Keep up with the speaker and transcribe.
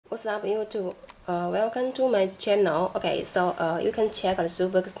What's up, YouTube? Welcome to my channel. Okay, so you can check the shoe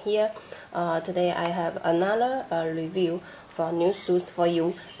box here. Today I have another review for new shoes for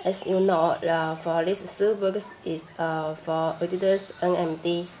you. As you know, for this shoe box is for Adidas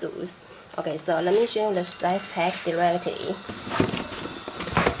NMD shoes. Okay, so let me show you the size tag directly.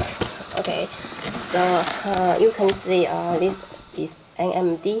 Okay, so you can see this is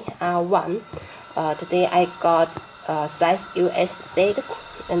NMD R1. Today I got size US 6.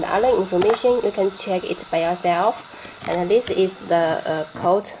 And other information you can check it by yourself. And this is the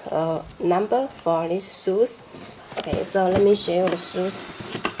code number for these shoes. Okay, so let me show you the shoes.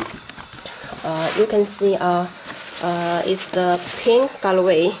 You can see it's the pink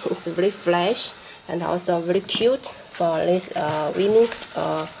colorway. It's very fresh and also very cute for this women's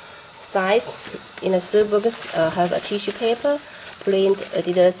size. In the shoe box have a tissue paper, print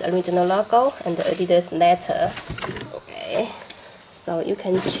Adidas original logo and Adidas letter. Okay. So you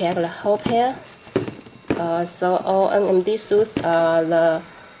can check the whole pair. So all NMD shoes, the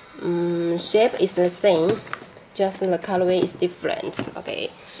shape is the same, just the colorway is different. Okay,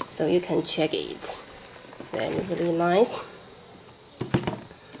 so you can check it. Very nice.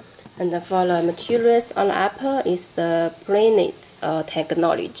 And for the materials on the upper is the printed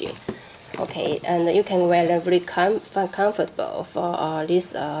technology. Okay, and you can wear them very comfortable for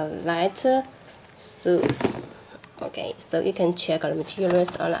these lighter shoes. Okay, so you can check the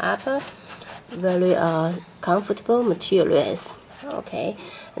materials on the upper, very comfortable materials. Okay,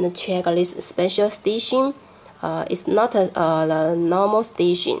 and check this special stitching. It's not the normal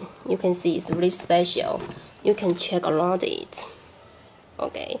stitching. You can see it's really special. You can check around it.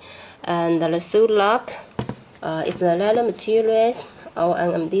 Okay, and the shoe lock is the leather materials. All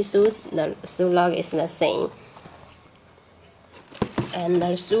NMD shoes, the shoe lock is the same. And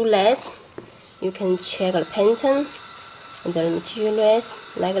the shoelace, you can check the pattern and the materials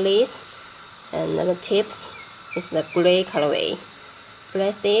like this, and the tips is the gray colorway,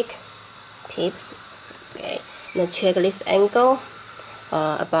 plastic tips. Okay, and check this angle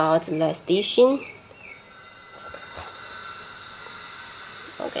about the stitching.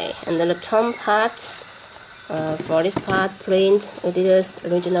 Okay, and then the top part, for this part print Adidas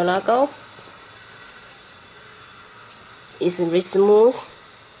original logo. It's very smooth.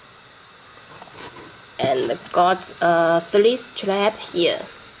 And got 3 strap here.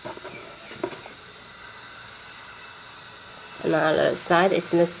 Another side is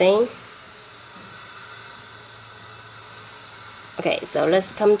the same. Okay, so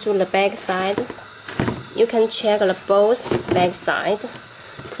let's come to the back side. You can check the both back side.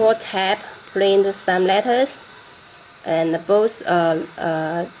 Pull tab, print some letters, and both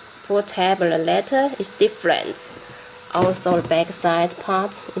pull tab the letter is different. Also, the back side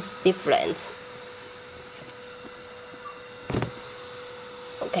part is different.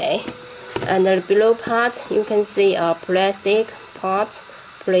 Okay, and the below part you can see a plastic part,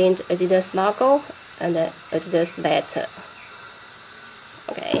 print Adidas logo and the Adidas letter.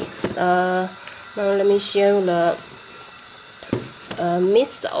 Okay, so now let me show the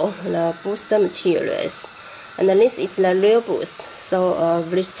midsole, the booster materials. And this is the real boost, so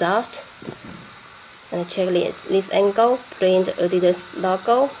very soft. And check this angle, print Adidas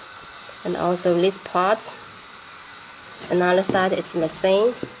logo, and also this part. Another side is the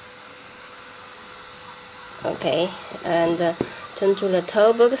same. Okay, and turn to the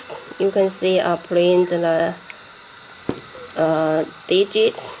toe box. You can see print the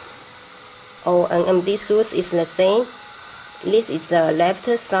digits. All NMD shoes is the same. This is the left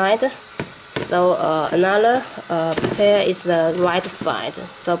side. So another pair is the right side.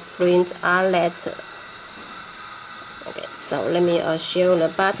 So print R letter. Okay, so let me show the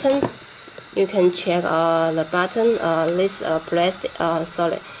button. You can check the button. This plastic,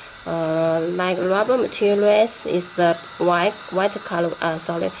 like rubber materials is the white color.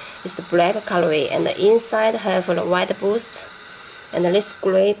 It's the black colorway, and the inside have the white boost, and this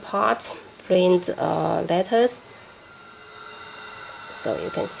gray part print letters. So you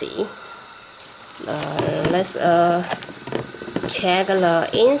can see. Let's check the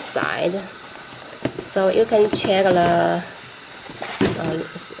inside. So you can check the.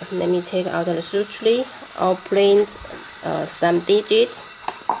 Let me take out the shoe tree. I'll print some digits,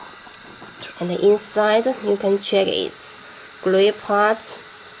 and the inside you can check it. Gray parts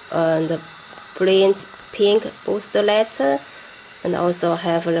and print pink booster letter, and also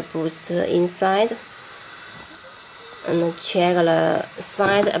have the booster inside. And check the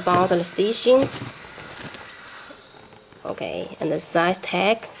side about the stitching. Okay, and the size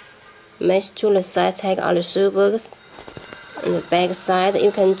tag. Match to the size tag on the shoe box. On the back side,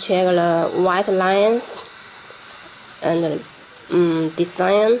 you can check the white lines and the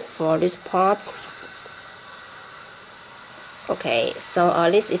design for this part. Okay, so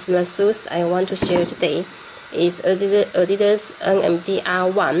this is the shoes I want to share today. It's Adidas NMD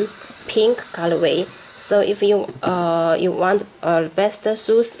R1 pink colorway. So if you want best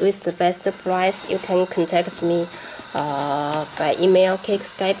shoes with the best price, you can contact me by email,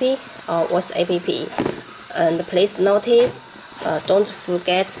 Skype, or WhatsApp. And please notice, don't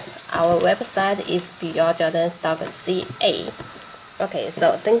forget our website is Beyourjordans.ca. Okay,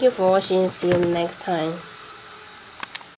 so thank you for watching. See you next time.